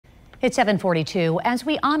It's 7:42. As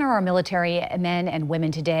we honor our military men and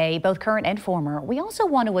women today, both current and former, we also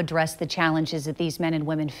want to address the challenges that these men and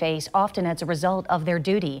women face, often as a result of their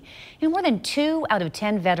duty. More than 2 out of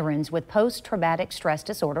 10 veterans with post-traumatic stress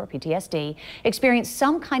disorder, PTSD, experience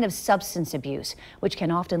some kind of substance abuse, which can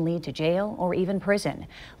often lead to jail or even prison.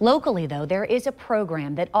 Locally, though, there is a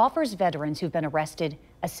program that offers veterans who've been arrested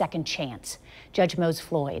a second chance. Judge Mose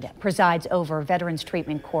Floyd presides over Veterans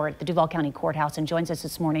Treatment Court, the Duval County Courthouse, and joins us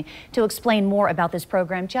this morning to explain more about this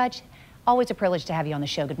program. Judge, always a privilege to have you on the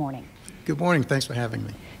show. Good morning. Good morning. Thanks for having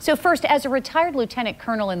me. So first, as a retired lieutenant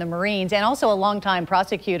colonel in the Marines and also a longtime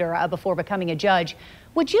prosecutor before becoming a judge,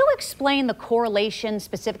 would you explain the correlation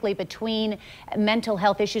specifically between mental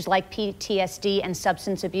health issues like PTSD and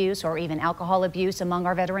substance abuse or even alcohol abuse among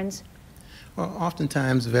our veterans? Well,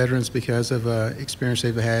 oftentimes veterans, because of experience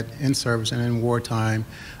they've had in service and in wartime,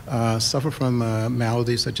 suffer from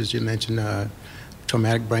maladies such as you mentioned,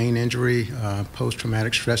 traumatic brain injury,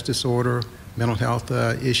 post-traumatic stress disorder, mental health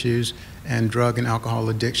issues, and drug and alcohol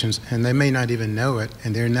addictions, and they may not even know it,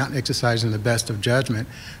 and they're not exercising the best of judgment.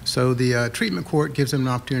 So the treatment court gives them an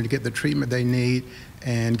opportunity to get the treatment they need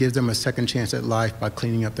and gives them a second chance at life by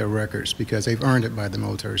cleaning up their records because they've earned it by the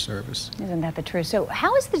military service. Isn't that the truth? So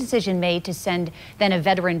how is the decision made to send then a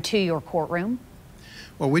veteran to your courtroom?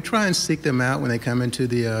 Well, we try and seek them out when they come into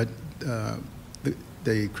the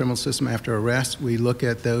criminal system after arrest. We look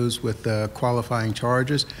at those with qualifying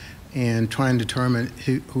charges and try and determine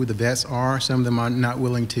who the vets are. Some of them are not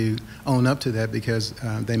willing to own up to that because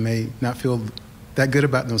they may not feel that good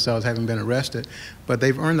about themselves having been arrested, but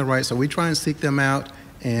they've earned the right. So we try and seek them out,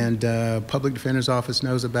 and public defender's office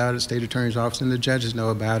knows about it, state attorney's office, and the judges know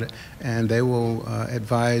about it, and they will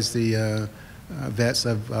advise the vets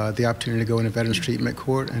of the opportunity to go into Veterans Treatment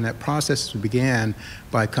Court. And that process began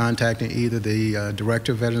by contacting either the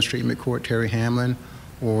director of Veterans Treatment Court, Terry Hamlin,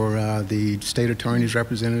 or the state attorney's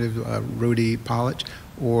representative, Rudy Polich,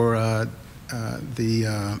 or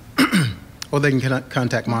or they can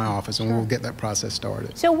contact my office, and we'll get that process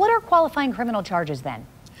started. So what are qualifying criminal charges then?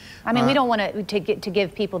 I mean, we don't want to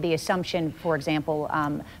give people the assumption, for example,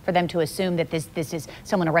 for them to assume that this is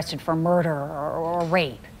someone arrested for murder or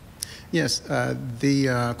rape. Yes,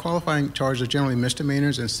 the qualifying charges are generally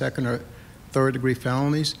misdemeanors and second or third degree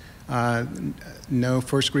felonies. No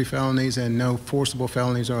first degree felonies and no forcible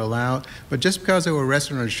felonies are allowed. But just because they were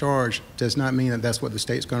arrested on a charge does not mean that that's what the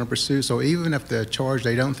state's going to pursue. So even if the charge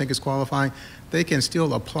they don't think is qualifying, they can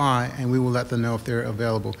still apply, and we will let them know if they're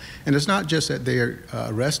available. And it's not just that they're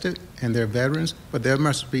arrested and they're veterans, but there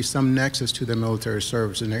must be some nexus to their military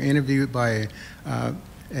service. And they're interviewed by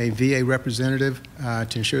a VA representative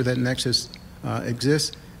to ensure that nexus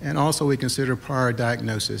exists. And also we consider prior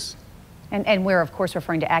diagnosis. And we're, of course,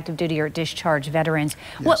 referring to active duty or discharged veterans.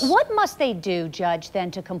 Yes. What must they do, Judge, then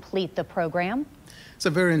to complete the program? It's a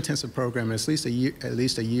very intensive program. It's at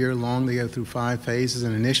least a year long. They go through 5 phases,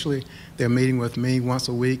 and initially they're meeting with me once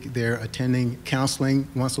a week. They're attending counseling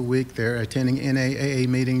once a week. They're attending NAAA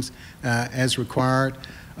meetings as required.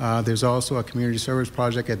 There's also a community service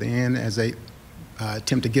project at the end as they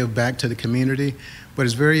attempt to give back to the community. But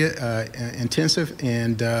it's very intensive,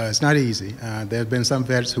 and it's not easy. There have been some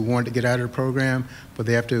vets who wanted to get out of the program, but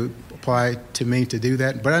they have to apply to me to do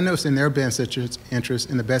that. But I know it's in their best interest,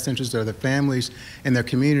 in the best interest of the families and their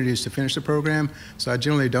communities to finish the program. So I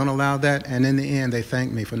generally don't allow that, and in the end, they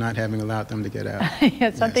thank me for not having allowed them to get out.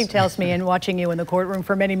 Yeah, something tells me, in watching you in the courtroom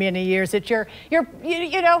for many, many years, that you're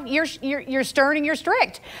stern and you're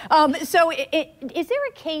strict. So is there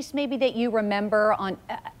a case maybe that you remember on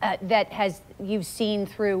that you've seen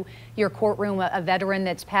through your courtroom, a veteran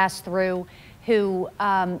that's passed through who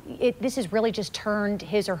this has really just turned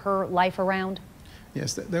his or her life around?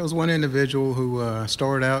 Yes, there was one individual who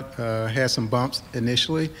started out, had some bumps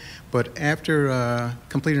initially, but after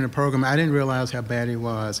completing the program, I didn't realize how bad he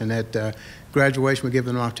was. And at graduation, we give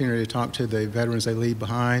them an opportunity to talk to the veterans they leave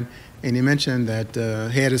behind. And he mentioned that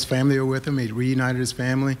he had his family with him. He reunited his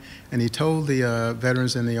family, and he told the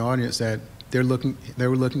veterans in the audience that they were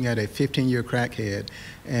looking at a 15-year crackhead,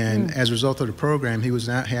 and as a result of the program, he was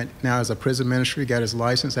now as a prison ministry, got his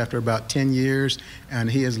license after about 10 years,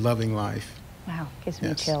 and he is loving life. Wow, gives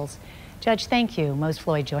me chills. Judge, thank you. Mose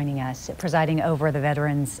Floyd joining us, presiding over the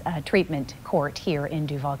Veterans Treatment Court here in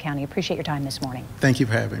Duval County. Appreciate your time this morning. Thank you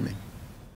for having me.